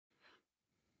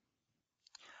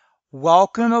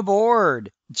Welcome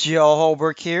aboard. Jill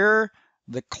Holbrook here,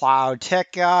 the cloud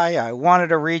tech guy. I wanted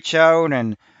to reach out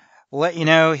and let you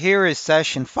know here is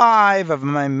session 5 of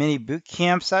my mini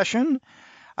bootcamp session.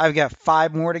 I've got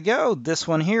 5 more to go. This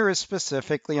one here is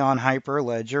specifically on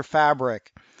Hyperledger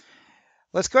Fabric.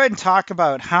 Let's go ahead and talk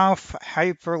about how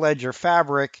Hyperledger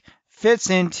Fabric fits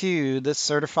into the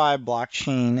Certified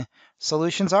Blockchain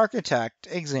Solutions Architect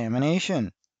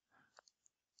examination.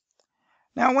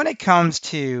 Now, when it comes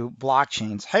to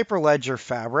blockchains, Hyperledger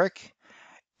Fabric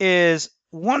is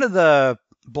one of the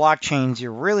blockchains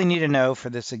you really need to know for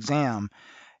this exam.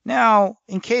 Now,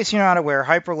 in case you're not aware,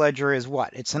 Hyperledger is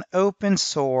what? It's an open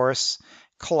source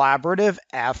collaborative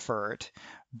effort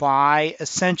by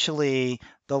essentially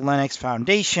the Linux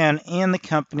Foundation and the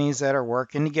companies that are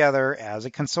working together as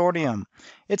a consortium.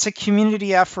 It's a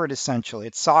community effort, essentially.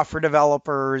 It's software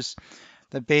developers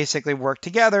that basically work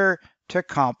together to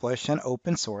accomplish an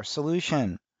open source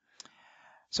solution.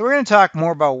 So we're going to talk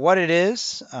more about what it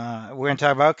is. We're going to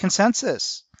talk about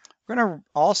consensus. We're going to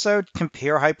also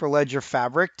compare Hyperledger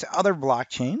Fabric to other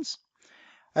blockchains.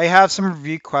 I have some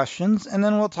review questions, and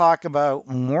then we'll talk about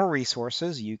more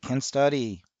resources you can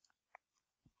study.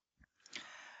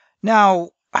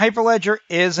 Now, Hyperledger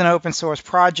is an open source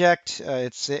project.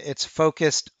 It's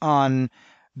focused on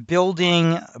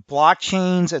building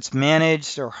blockchains. It's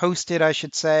managed or hosted, I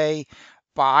should say,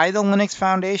 by the Linux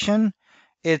Foundation.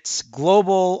 It's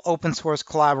global open source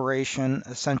collaboration,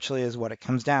 essentially, is what it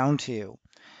comes down to.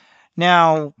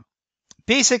 Now,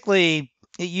 basically,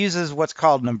 it uses what's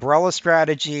called an umbrella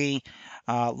strategy.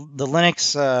 The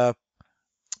Linux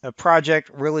project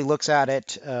really looks at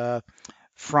it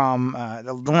from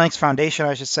the Linux Foundation,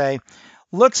 I should say,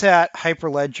 looks at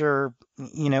Hyperledger,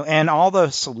 and all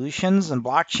the solutions and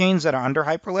blockchains that are under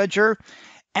Hyperledger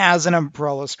as an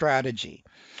umbrella strategy.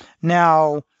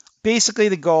 Now, basically,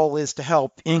 the goal is to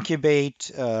help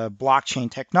incubate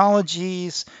blockchain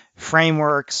technologies,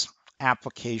 frameworks,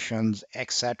 applications,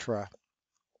 etc.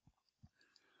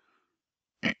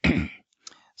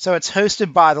 So it's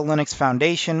hosted by the Linux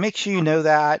Foundation. Make sure you know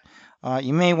that.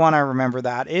 You may want to remember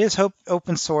that. It is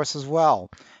open source as well.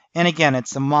 And again,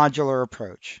 it's a modular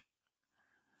approach.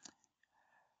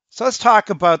 So let's talk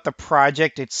about the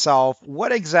project itself.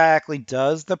 What exactly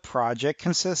does the project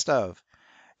consist of?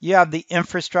 You have the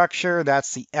infrastructure,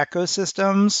 that's the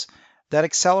ecosystems that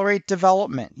accelerate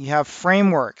development. You have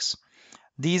frameworks.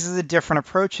 These are the different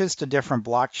approaches to different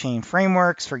blockchain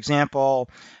frameworks. For example,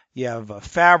 you have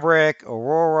Fabric,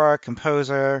 Aurora,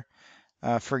 Composer,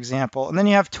 for example. And then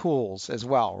you have tools as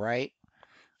well, right?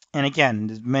 And again,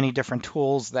 there's many different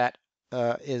tools that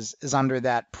is under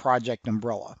that project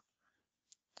umbrella.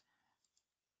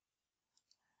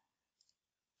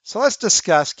 So let's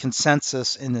discuss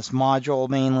consensus in this module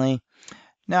mainly.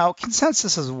 Now,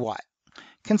 consensus is what?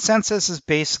 Consensus is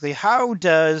basically how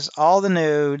does all the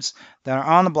nodes that are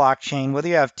on the blockchain, whether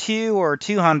you have 2 or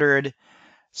 200,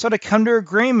 sort of come to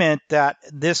agreement that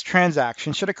this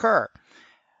transaction should occur.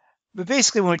 But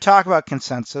basically, when we talk about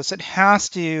consensus, it has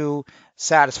to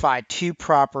satisfy 2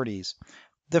 properties.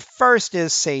 The first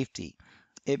is safety.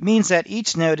 It means that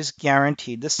each node is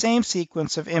guaranteed the same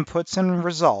sequence of inputs and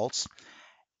results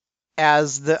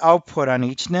as the output on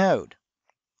each node.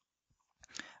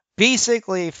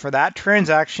 Basically, for that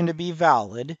transaction to be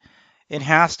valid, it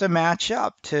has to match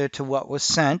up to what was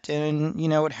sent, and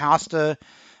it has to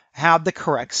have the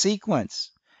correct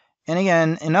sequence. And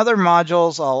again, in other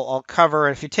modules, I'll cover.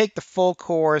 If you take the full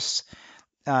course,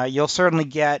 you'll certainly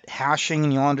get hashing,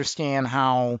 and you'll understand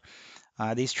how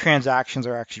these transactions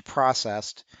are actually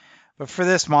processed. But for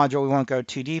this module, we won't go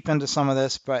too deep into some of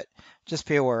this, but just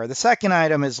be aware. The second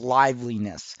item is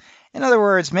liveliness. In other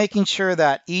words, making sure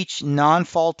that each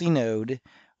non-faulty node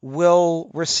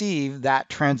will receive that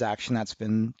transaction that's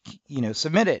been,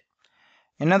 submitted.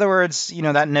 In other words,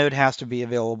 that node has to be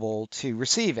available to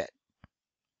receive it.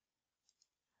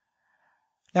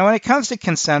 Now, when it comes to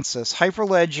consensus,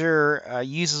 Hyperledger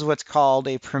uses what's called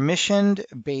a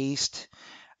permission-based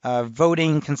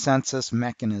voting consensus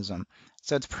mechanism.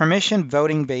 So it's permission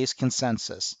voting-based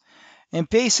consensus. And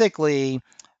basically,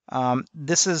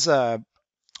 this is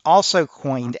also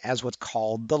coined as what's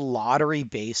called the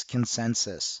lottery-based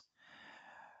consensus.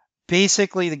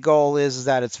 Basically, the goal is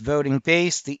that it's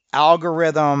voting-based. The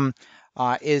algorithm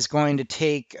is going to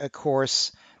take, of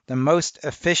course, the most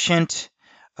efficient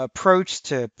approach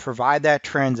to provide that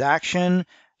transaction,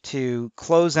 to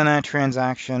close on that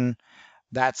transaction.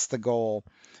 That's the goal.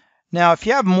 Now, if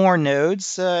you have more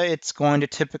nodes, it's going to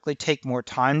typically take more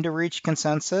time to reach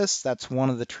consensus. That's one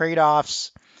of the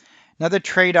trade-offs. Another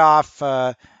trade-off,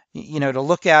 to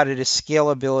look at it is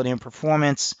scalability and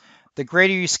performance. The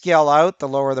greater you scale out, the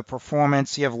lower the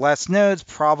performance. You have less nodes,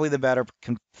 probably the better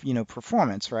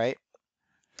performance, right?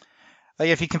 Like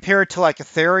if you compare it to like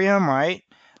Ethereum, right?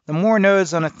 The more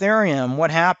nodes on Ethereum, what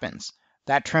happens?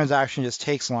 That transaction just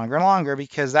takes longer and longer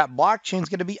because that blockchain is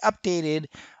going to be updated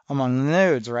among the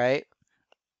nodes, right?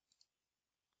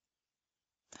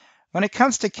 When it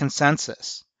comes to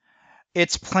consensus,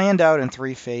 it's planned out in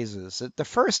 3 phases. The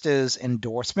first is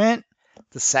endorsement,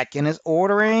 the second is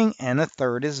ordering, and the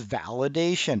third is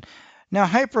validation. Now,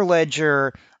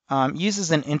 Hyperledger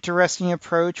uses an interesting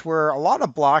approach where a lot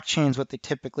of blockchains, what they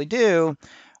typically do,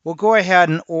 will go ahead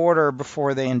and order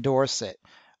before they endorse it.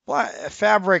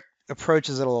 Fabric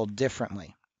approaches it a little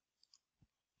differently.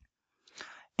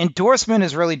 Endorsement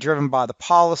is really driven by the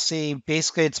policy.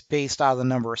 Basically, it's based on the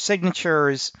number of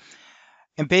signatures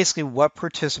and basically what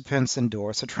participants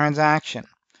endorse a transaction.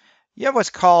 You have what's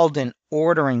called an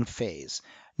ordering phase.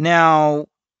 Now,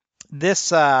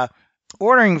 this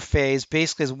ordering phase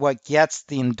basically is what gets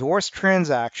the endorsed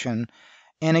transaction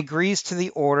and agrees to the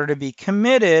order to be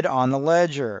committed on the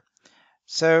ledger.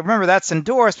 So remember, that's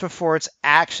endorsed before it's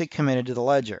actually committed to the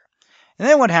ledger. And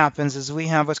then what happens is we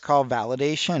have what's called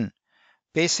validation.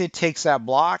 Basically, it takes that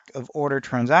block of ordered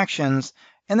transactions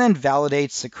and then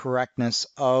validates the correctness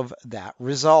of that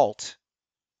result.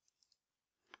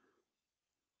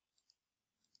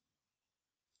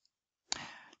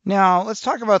 Now, let's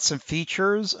talk about some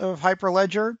features of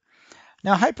Hyperledger.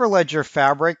 Now, Hyperledger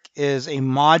Fabric is a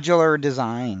modular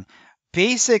design.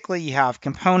 Basically, you have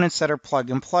components that are plug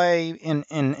and play in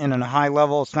a high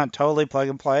level. It's not totally plug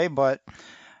and play, but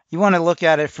you want to look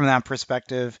at it from that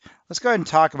perspective. Let's go ahead and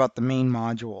talk about the main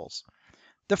modules.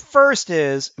 The first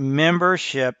is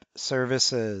membership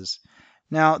services.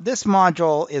 Now, this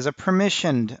module is a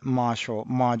permissioned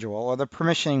module or the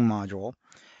permissioning module,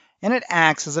 and it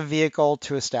acts as a vehicle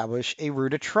to establish a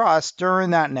root of trust during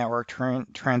that network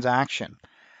transaction.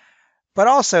 But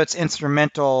also, it's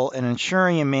instrumental in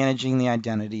ensuring and managing the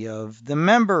identity of the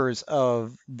members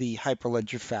of the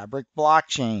Hyperledger Fabric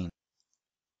blockchain.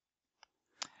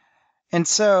 And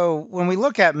so when we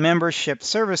look at membership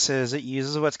services, it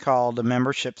uses what's called a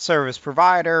membership service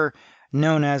provider,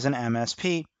 known as an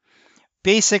MSP.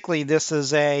 Basically, this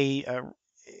is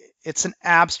it's an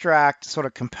abstract sort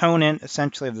of component,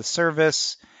 essentially, of the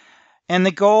service. And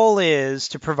the goal is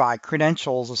to provide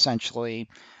credentials, essentially,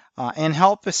 and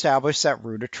help establish that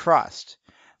root of trust.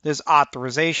 There's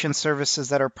authorization services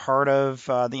that are part of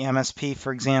the MSP,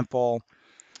 for example.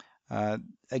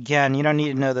 Again, you don't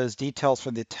need to know those details for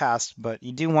the test, but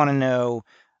you do want to know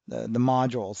the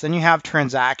modules. Then you have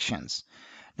transactions.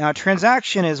 Now, a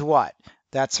transaction is what?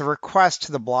 That's a request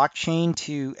to the blockchain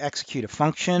to execute a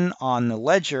function on the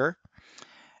ledger.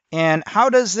 And how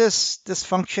does this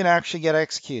function actually get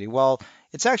executed? Well,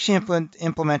 it's actually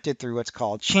implemented through what's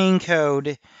called chain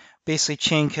code. Basically,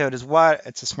 chain code is what?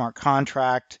 It's a smart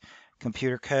contract,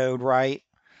 computer code, right?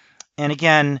 And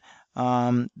again,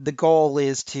 the goal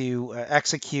is to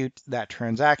execute that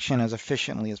transaction as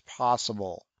efficiently as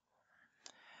possible.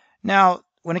 Now,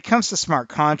 when it comes to smart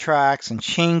contracts and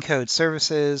chain code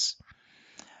services,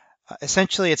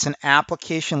 essentially it's an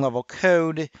application level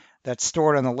code that's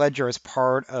stored on the ledger as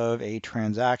part of a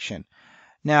transaction.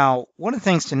 Now, one of the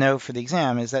things to note for the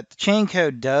exam is that the chain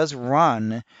code does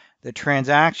run the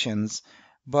transactions,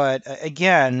 but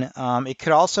again, it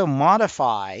could also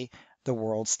modify the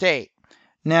world state.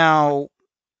 Now,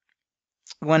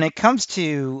 when it comes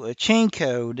to chain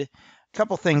code, a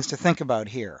couple things to think about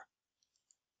here.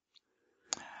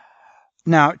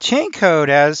 Now, chain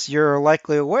code, as you're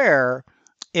likely aware,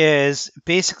 is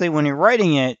basically when you're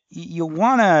writing it, you'll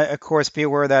want to, of course, be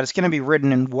aware that it's going to be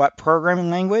written in what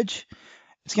programming language?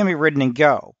 It's going to be written in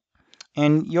Go.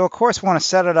 And you'll, of course, want to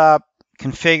set it up,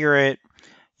 configure it.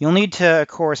 You'll need to, of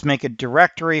course, make a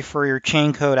directory for your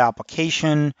chain code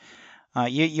application.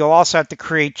 You'll also have to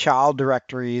create child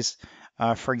directories,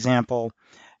 for example.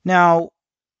 Now,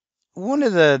 one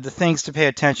of the things to pay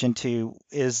attention to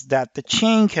is that the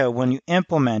chain code, when you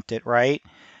implement it, right,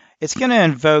 it's going to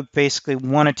invoke basically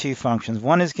one of two functions.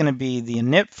 One is going to be the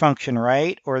init function,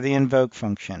 right, or the invoke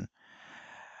function.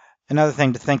 Another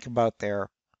thing to think about there.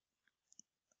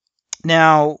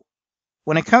 Now,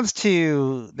 when it comes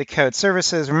to the code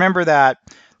services, remember that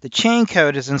the chain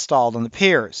code is installed on the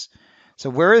peers. So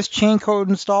where is chain code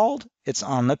installed? It's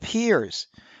on the peers.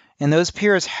 And those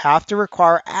peers have to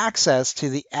require access to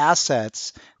the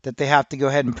assets that they have to go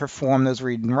ahead and perform those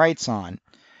read and writes on.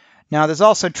 Now, there's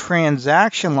also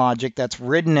transaction logic that's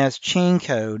written as chain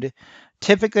code.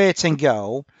 Typically, it's in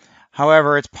Go.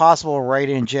 However, it's possible to write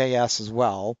in JS as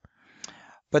well.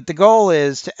 But the goal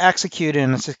is to execute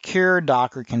in a secure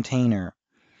Docker container.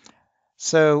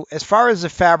 So as far as the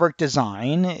fabric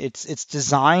design, it's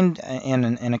designed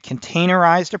in a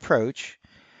containerized approach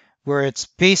where it's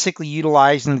basically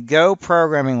utilizing the Go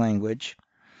programming language,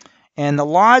 and the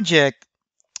logic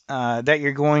that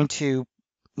you're going to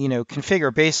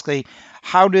configure. Basically,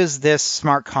 how does this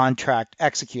smart contract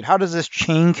execute? How does this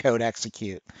chain code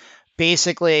execute?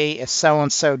 Basically, if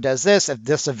so-and-so does this, if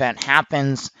this event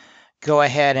happens, go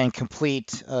ahead and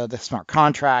complete the smart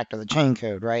contract or the chain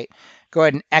code, right? Go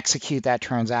ahead and execute that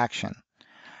transaction.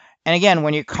 And again,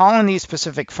 when you're calling these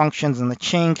specific functions in the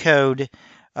chain code,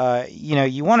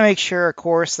 you want to make sure, of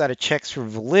course, that it checks for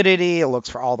validity, it looks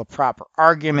for all the proper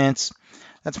arguments.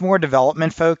 That's more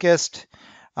development focused.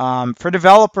 For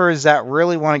developers that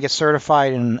really want to get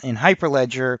certified in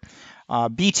Hyperledger,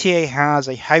 BTA has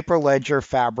a Hyperledger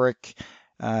Fabric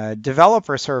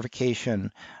developer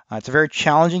certification. It's a very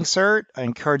challenging cert. I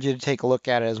encourage you to take a look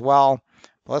at it as well.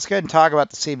 But let's go ahead and talk about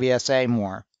the CBSA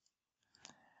more.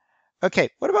 Okay,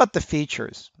 what about the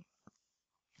features?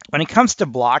 When it comes to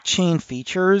blockchain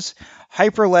features,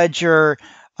 Hyperledger,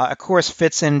 of course,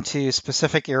 fits into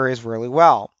specific areas really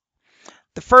well.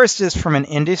 The first is from an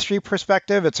industry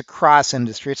perspective. It's across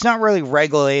industry. It's not really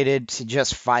regulated to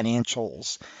just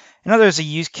financials. In other words, the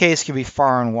use case can be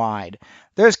far and wide.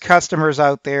 There's customers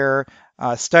out there,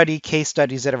 case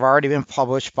studies that have already been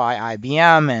published by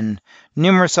IBM and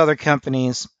numerous other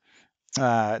companies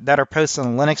that are posted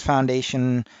on the Linux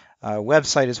Foundation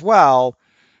website as well,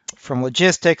 from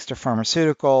logistics to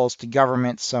pharmaceuticals to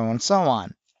government, so on and so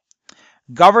on.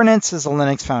 Governance is a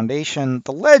Linux Foundation.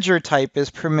 The ledger type is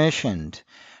permissioned.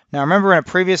 Now remember in a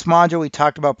previous module we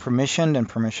talked about permissioned and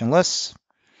permissionless.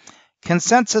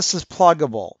 Consensus is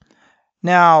pluggable.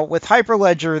 Now with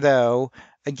Hyperledger though,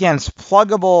 again, it's a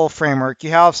pluggable framework.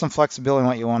 You have some flexibility in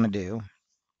what you want to do.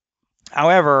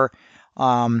 However,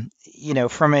 from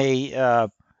a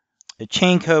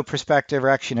chain code perspective, or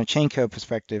actually a chain code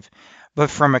perspective, but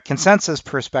from a consensus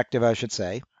perspective, I should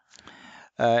say,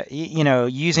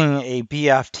 using a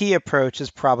BFT approach is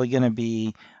probably going to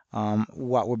be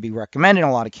what would be recommended in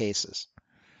a lot of cases.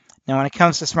 Now, when it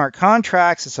comes to smart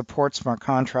contracts, it supports smart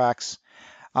contracts.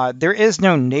 There is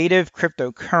no native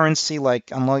cryptocurrency,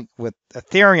 unlike with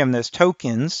Ethereum, there's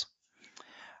tokens.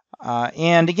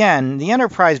 And again, the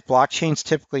enterprise blockchains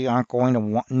typically aren't going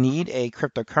to need a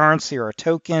cryptocurrency or a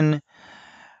token.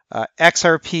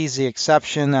 XRP is the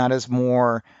exception. That is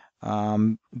more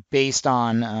based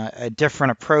on a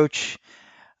different approach.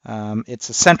 It's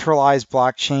a centralized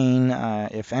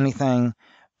blockchain, if anything,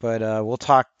 but we'll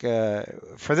talk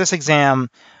for this exam.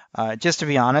 Just to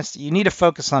be honest, you need to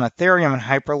focus on Ethereum and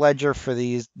Hyperledger for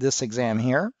this exam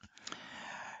here.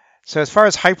 So as far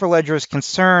as Hyperledger is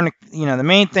concerned, the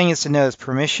main thing is to know it's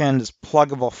permissioned, it's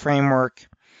pluggable framework.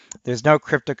 There's no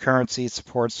cryptocurrency. It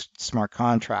supports smart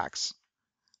contracts.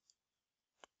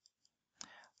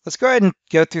 Let's go ahead and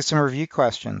go through some review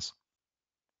questions.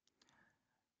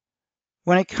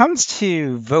 When it comes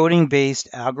to voting-based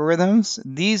algorithms,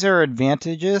 these are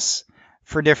advantageous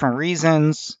for different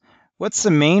reasons. What's the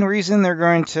main reason they're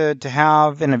going to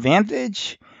have an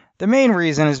advantage? The main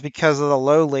reason is because of the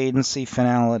low latency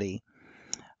finality.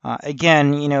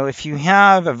 Again, if you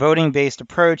have a voting-based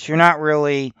approach, you're not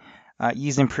really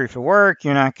using proof of work.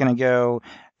 You're not going to go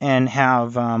and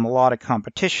have a lot of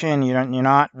competition. You're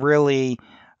not really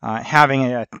having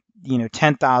a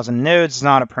 10,000 nodes. It's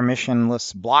not a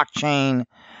permissionless blockchain.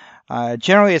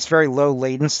 Generally, it's very low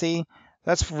latency.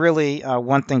 That's really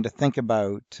one thing to think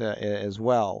about as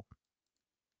well.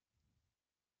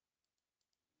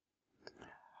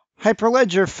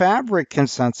 Hyperledger Fabric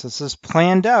consensus is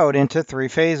planned out into 3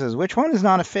 phases. Which one is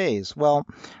not a phase? Well,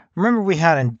 remember we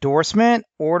had endorsement,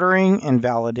 ordering, and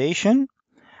validation.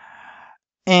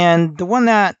 And the one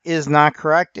that is not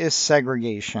correct is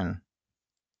segregation.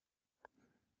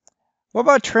 What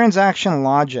about transaction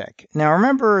logic? Now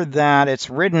remember that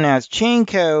it's written as chain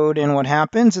code, and what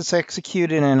happens? It's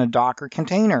executed in a Docker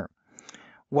container.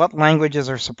 What languages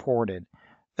are supported?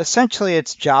 Essentially,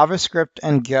 it's JavaScript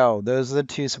and Go. Those are the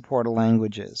 2 supported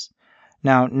languages.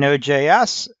 Now,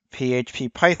 Node.js,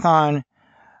 PHP, Python,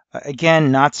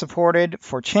 again, not supported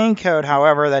for chain code.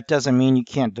 However, that doesn't mean you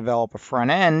can't develop a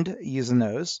front end using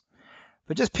those.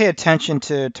 But just pay attention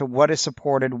to what is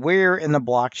supported, where in the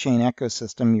blockchain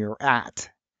ecosystem you're at.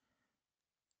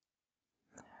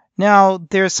 Now,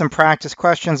 there's some practice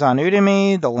questions on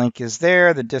Udemy. The link is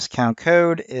there. The discount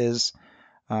code is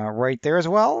right there as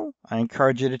well. I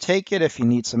encourage you to take it if you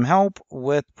need some help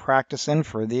with practicing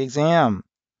for the exam.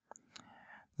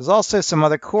 There's also some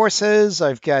other courses.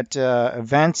 I've got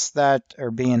events that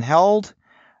are being held.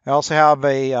 I also have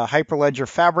a Hyperledger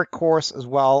Fabric course as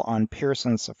well on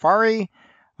Pearson Safari.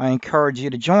 I encourage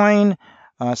you to join.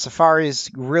 Safari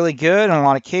is really good in a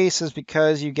lot of cases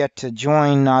because you get to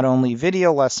join not only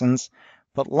video lessons,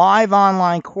 but live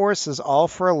online courses, all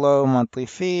for a low monthly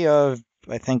fee of,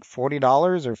 I think,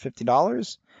 $40 or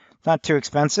 $50. Not too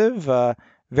expensive,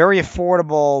 very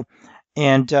affordable.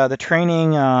 And the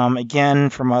training, again,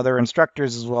 from other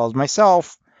instructors as well as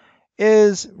myself,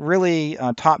 is really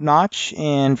top-notch.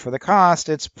 And for the cost,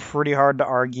 it's pretty hard to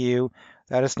argue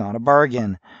that it's not a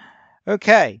bargain.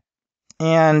 Okay.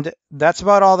 And that's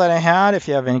about all that I had. If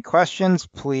you have any questions,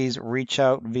 please reach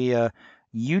out via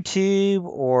YouTube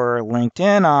or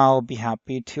LinkedIn. I'll be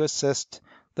happy to assist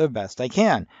the best I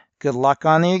can. Good luck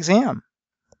on the exam.